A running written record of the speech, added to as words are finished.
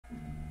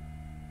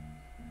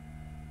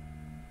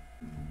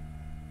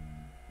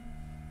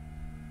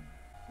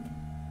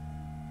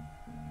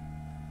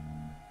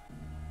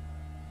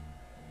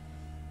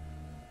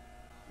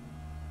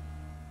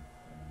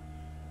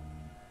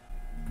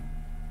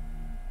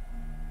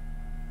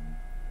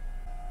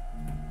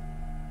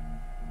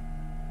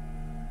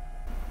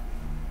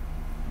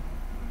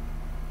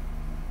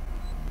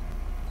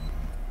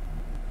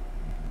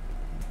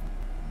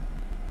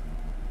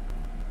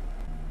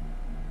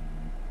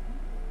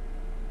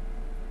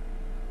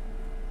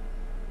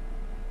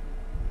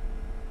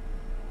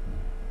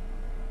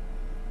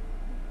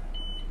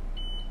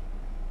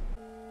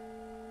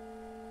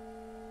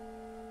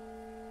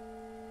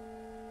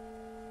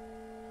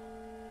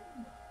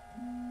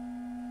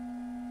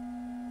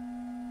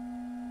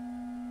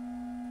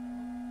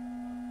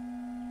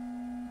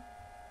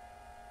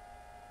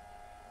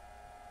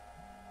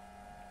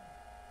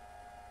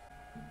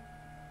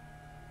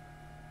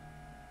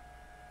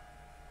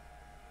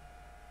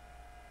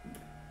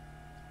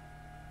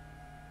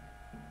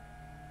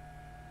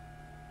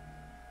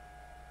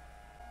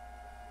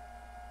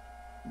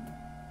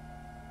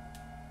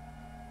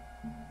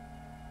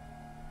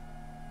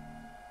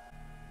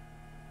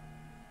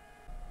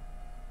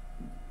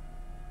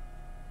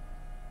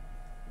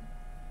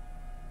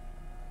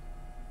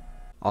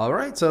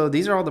Alright, so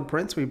these are all the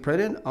prints we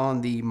printed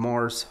on the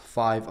Mars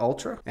 5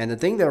 Ultra. And the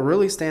thing that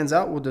really stands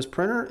out with this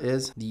printer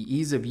is the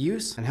ease of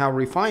use and how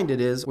refined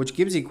it is, which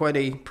gives you quite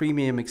a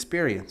premium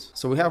experience.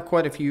 So we have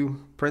quite a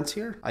few prints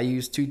here. I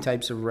use two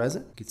types of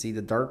resin. You can see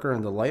the darker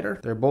and the lighter.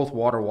 They're both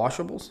water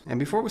washables. And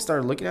before we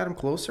started looking at them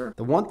closer,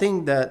 the one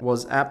thing that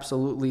was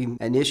absolutely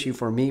an issue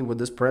for me with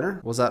this printer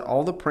was that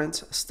all the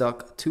prints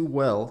stuck too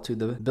well to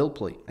the build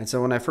plate. And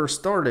so when I first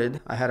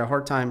started, I had a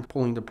hard time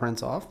pulling the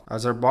prints off,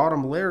 as our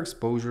bottom layer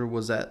exposure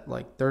was at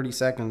like 30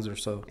 seconds or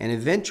so. And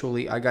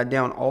eventually I got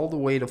down all the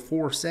way to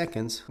 4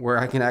 seconds where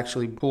I can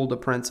actually pull the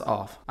prints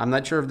off. I'm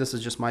not sure if this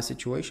is just my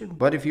situation,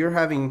 but if you're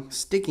having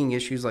sticking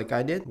issues like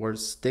I did, where it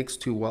sticks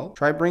too well,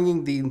 try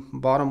bringing the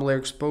bottom layer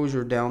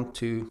exposure down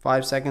to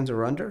 5 seconds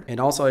or under. And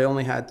also I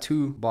only had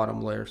 2 bottom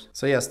layers.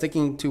 So yeah,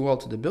 sticking too well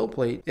to the build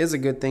plate is a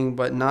good thing,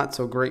 but not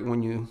so great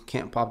when you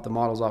can't pop the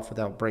models off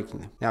without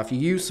breaking them. Now, if you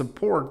use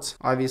supports,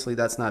 obviously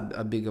that's not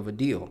a big of a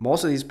deal.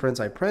 Most of these prints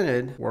I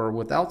printed were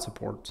without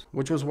supports,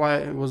 which was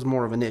why it was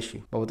more of an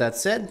issue. But with that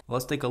said,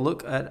 let's take a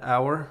look at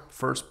our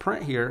first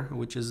print here,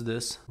 which is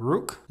this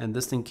Rook. And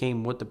this thing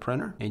came with the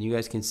printer, and you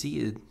guys can see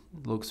it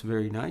looks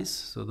very nice.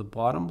 So the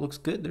bottom looks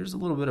good. There's a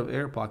little bit of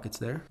air pockets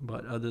there,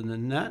 but other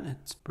than that,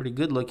 it's pretty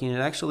good looking. It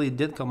actually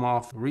did come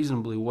off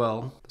reasonably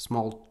well, the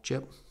small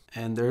chip.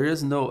 And there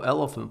is no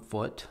elephant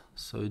foot,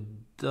 so it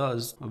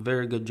does a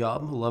very good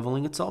job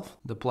leveling itself,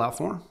 the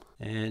platform.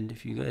 And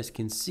if you guys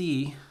can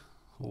see,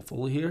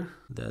 hopefully here,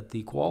 that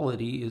the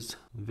quality is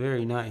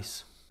very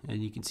nice.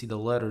 And you can see the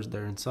letters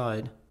there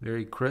inside,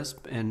 very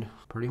crisp and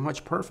pretty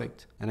much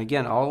perfect. And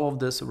again, all of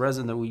this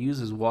resin that we use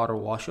is water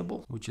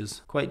washable, which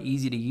is quite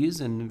easy to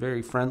use and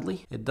very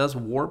friendly. It does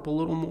warp a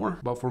little more,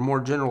 but for more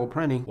general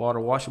printing,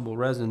 water washable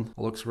resin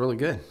looks really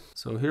good.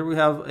 So here we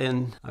have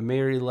an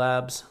Ameri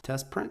Labs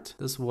test print.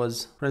 This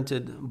was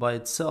printed by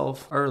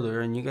itself earlier,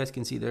 and you guys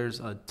can see there's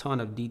a ton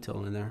of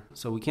detail in there.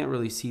 So we can't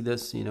really see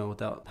this,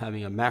 without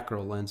having a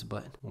macro lens,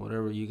 but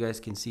whatever you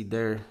guys can see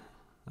there,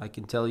 I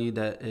can tell you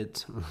that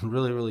it's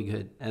really, really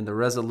good. And the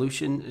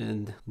resolution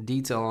and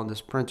detail on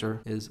this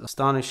printer is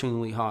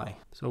astonishingly high.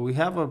 So we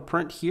have a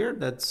print here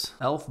that's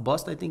Elf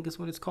Bust, I think is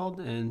what it's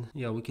called. And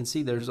yeah, we can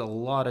see there's a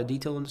lot of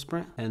detail in this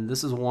print. And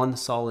this is one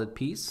solid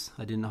piece.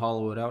 I didn't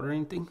hollow it out or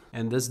anything.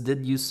 And this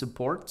did use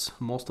supports.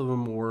 Most of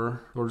them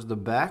were towards the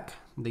back.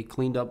 They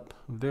cleaned up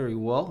very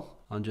well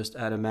on just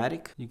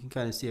automatic. You can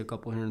kind of see a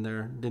couple here and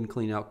there. Didn't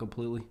clean out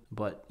completely,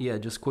 but yeah,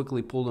 just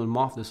quickly pulled them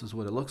off. This is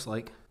what it looks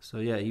like. So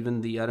yeah,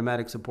 even the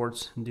automatic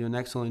supports do an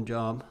excellent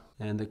job,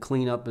 and the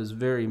cleanup is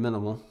very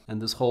minimal.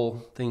 And this whole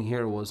thing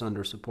here was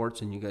under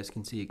supports, and you guys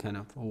can see it kind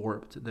of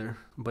warped there.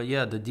 But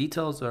yeah, the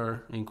details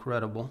are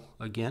incredible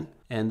again.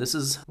 And this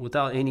is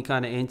without any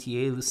kind of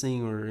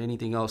anti-aliasing or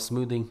anything else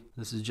smoothing.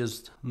 This is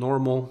just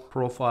normal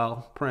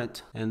profile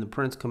print, and the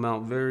prints come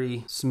out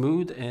very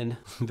smooth and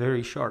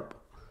very sharp.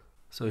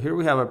 So here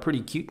we have a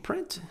pretty cute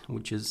print,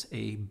 which is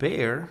a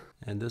bear,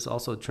 and this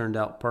also turned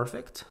out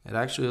perfect. It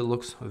actually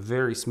looks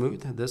very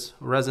smooth. This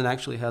resin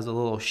actually has a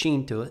little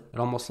sheen to it. It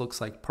almost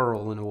looks like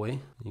pearl in a way.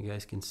 You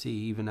guys can see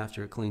even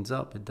after it cleans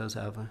up, it does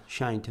have a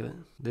shine to it.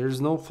 There's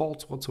no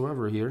faults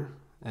whatsoever here,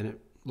 and it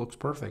looks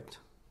perfect.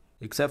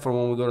 Except for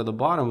when we go to the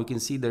bottom, we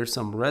can see there's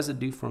some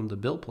residue from the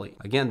build plate.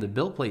 Again, the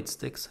build plate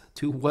sticks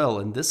too well,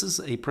 and this is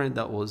a print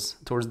that was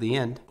towards the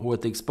end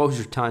with the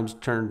exposure times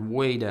turned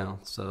way down.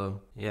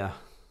 So yeah.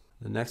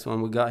 The next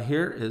one we got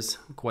here is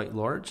quite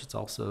large. It's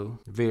also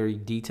very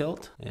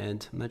detailed,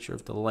 and I'm not sure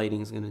if the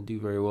lighting is going to do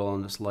very well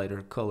on this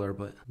lighter color,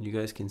 but you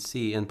guys can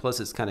see, and plus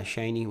it's kind of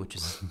shiny, which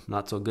is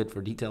not so good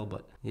for detail,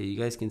 but yeah, you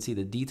guys can see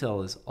the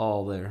detail is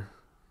all there.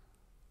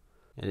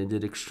 And it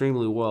did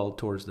extremely well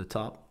towards the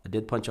top. I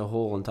did punch a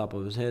hole on top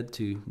of his head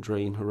to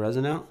drain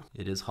resin out.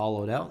 It is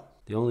hollowed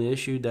out. The only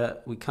issue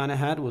that we kind of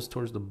had was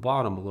towards the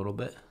bottom a little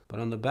bit, but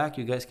on the back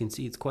you guys can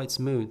see it's quite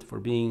smooth for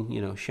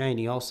being,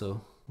 shiny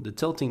also. The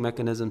tilting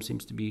mechanism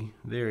seems to be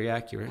very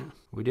accurate.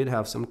 We did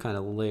have some kind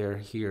of layer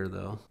here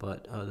though,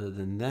 but other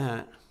than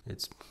that,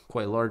 it's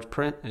quite a large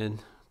print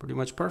and pretty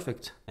much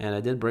perfect. And I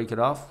did break it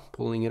off,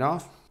 pulling it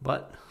off,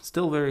 but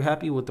still very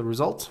happy with the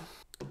results.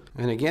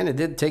 And again, it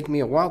did take me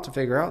a while to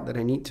figure out that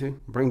I need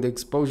to bring the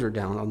exposure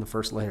down on the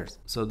first layers.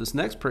 So this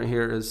next print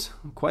here is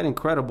quite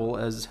incredible,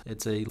 as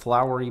it's a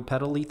flowery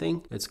petally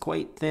thing. It's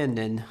quite thin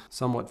and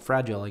somewhat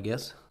fragile, I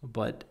guess.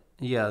 But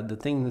yeah, the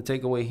thing to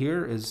take away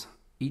here is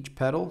each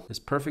petal is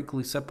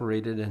perfectly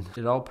separated, and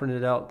it all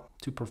printed out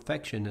to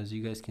perfection, as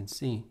you guys can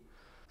see.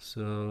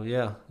 So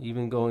yeah,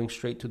 even going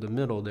straight to the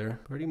middle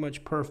there, pretty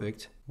much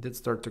perfect. It did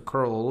start to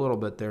curl a little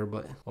bit there,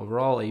 but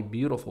overall a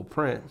beautiful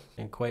print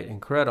and quite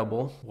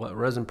incredible what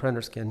resin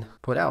printers can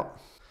put out.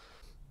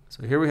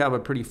 So here we have a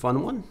pretty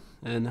fun one,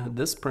 and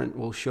this print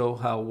will show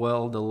how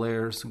well the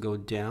layers go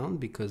down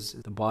because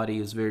the body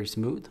is very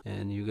smooth,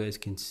 and you guys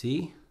can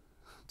see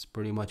it's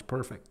pretty much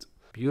perfect.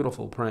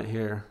 Beautiful print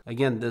here.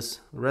 Again,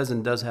 this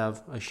resin does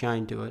have a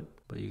shine to it,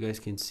 but you guys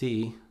can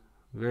see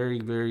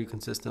very, very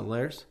consistent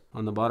layers.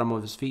 On the bottom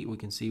of his feet, we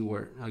can see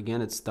where,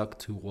 again, it's stuck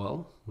too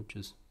well, which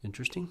is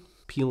interesting.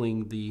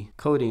 peeling the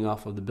coating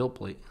off of the build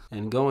plate.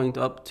 And going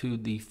up to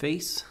the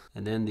face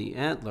and then the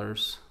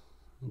antlers,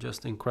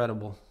 just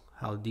incredible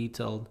how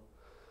detailed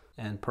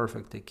and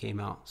perfect it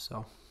came out.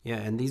 So yeah,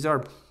 and these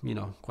are, you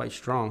know, quite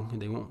strong.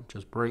 They won't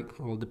just break.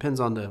 Well, it depends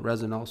on the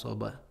resin also,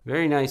 but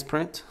very nice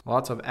print.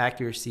 Lots of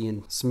accuracy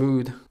and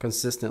smooth,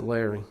 consistent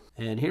layering.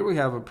 And here we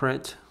have a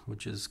print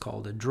which is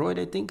called a droid,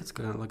 I think. It's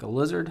kind of like a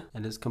lizard,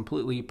 and it's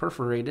completely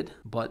perforated,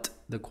 but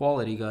the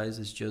quality, guys,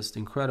 is just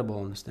incredible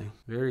on this thing.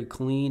 Very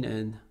clean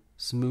and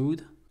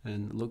smooth,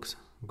 and looks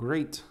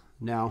great.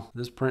 Now,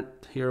 this print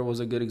here was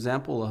a good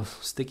example of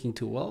sticking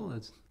too well.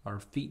 Our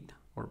feet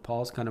or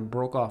paws kind of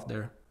broke off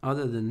there.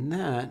 Other than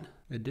that,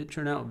 it did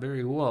turn out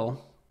very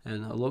well,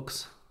 and it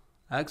looks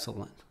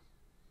excellent.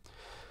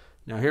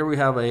 Now here we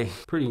have a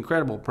pretty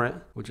incredible print,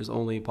 which is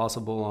only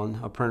possible on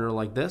a printer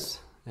like this.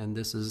 And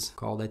this is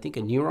called, I think,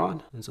 a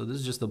neuron. And so this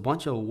is just a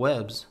bunch of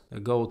webs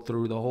that go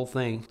through the whole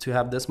thing to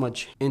have this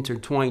much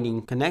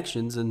intertwining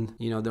connections. And,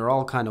 you know, they're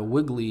all kind of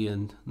wiggly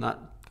and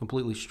not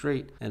completely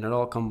straight. And it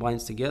all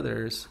combines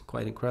together. Is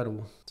quite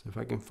incredible. So if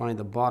I can find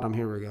the bottom,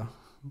 here we go.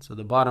 So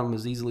the bottom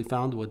is easily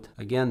found with,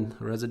 again,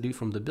 residue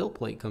from the build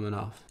plate coming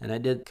off. And I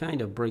did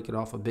kind of break it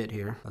off a bit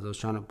here as I was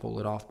trying to pull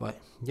it off. But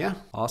yeah,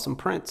 awesome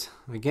print.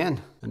 Again,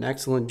 an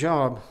excellent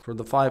job for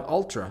the 5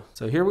 Ultra.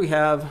 So here we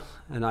have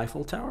an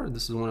Eiffel Tower.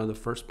 This is one of the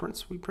first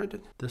prints we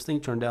printed. This thing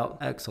turned out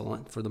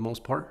excellent for the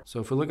most part. So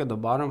if we look at the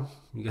bottom,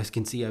 you guys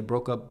can see I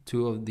broke up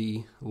 2 of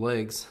the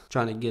legs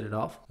trying to get it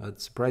off.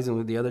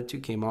 Surprisingly, the other 2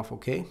 came off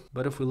okay.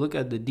 But if we look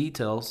at the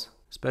details,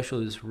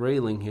 especially this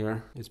railing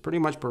here, it's pretty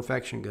much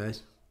perfection,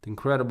 guys.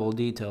 Incredible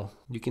detail.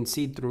 You can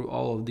see through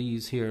all of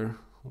these here.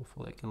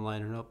 Hopefully I can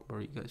line it up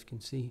where you guys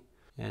can see.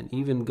 And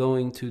even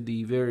going to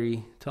the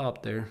very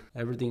top there,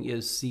 everything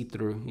is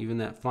see-through. Even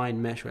that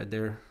fine mesh right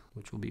there,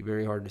 which will be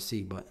very hard to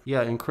see. But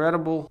yeah,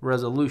 incredible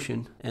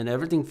resolution, and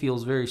everything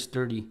feels very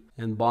sturdy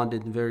and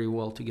bonded very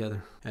well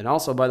together. And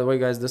also, by the way,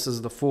 guys, this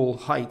is the full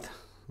height,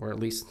 or at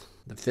least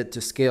the fit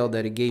to scale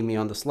that it gave me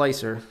on the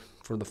slicer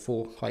for the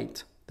full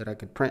height that I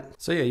could print.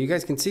 So yeah, you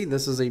guys can see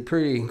this is a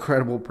pretty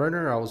incredible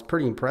printer. I was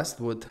pretty impressed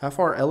with how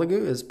far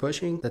ELEGOO is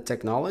pushing the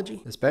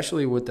technology,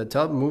 especially with the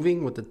tub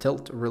moving with the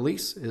tilt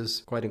release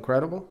is quite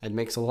incredible. It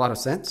makes a lot of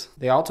sense.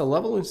 The auto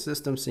leveling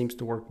system seems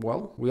to work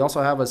well. We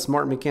also have a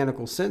smart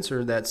mechanical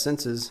sensor that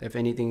senses if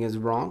anything is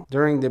wrong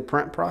during the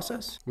print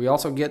process. We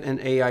also get an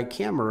AI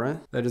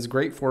camera that is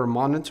great for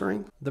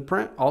monitoring the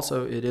print.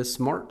 Also, it is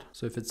smart,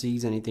 so if it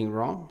sees anything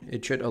wrong,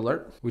 it should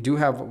alert. We do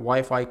have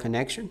Wi-Fi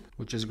connection,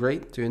 which is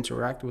great to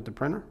interact with the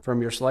printer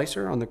from your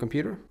slicer on the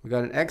computer. We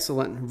got an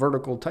excellent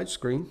vertical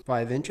touchscreen,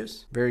 5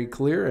 inches, very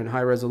clear and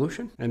high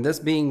resolution. And this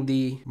being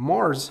the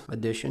Mars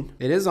edition,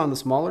 it is on the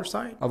smaller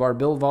side of our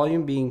build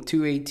volume, being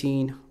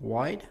 218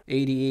 wide,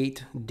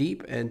 88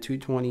 deep, and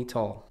 220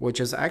 tall, which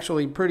is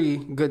actually pretty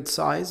good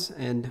size,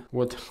 and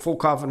with full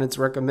confidence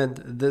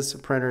recommend this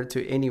printer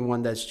to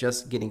anyone that's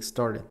just getting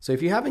started. So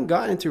if you haven't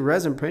gotten into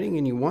resin printing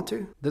and you want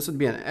to, this would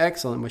be an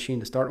excellent machine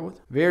to start with.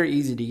 Very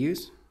easy to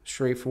use,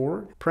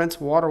 straightforward,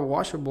 prints water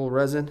washable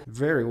resin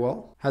very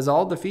well, has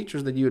all the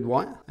features that you would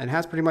want, and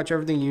has pretty much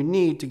everything you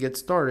need to get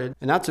started.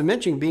 And not to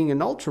mention, being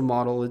an ultra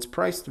model, it's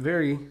priced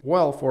very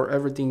well for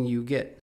everything you get.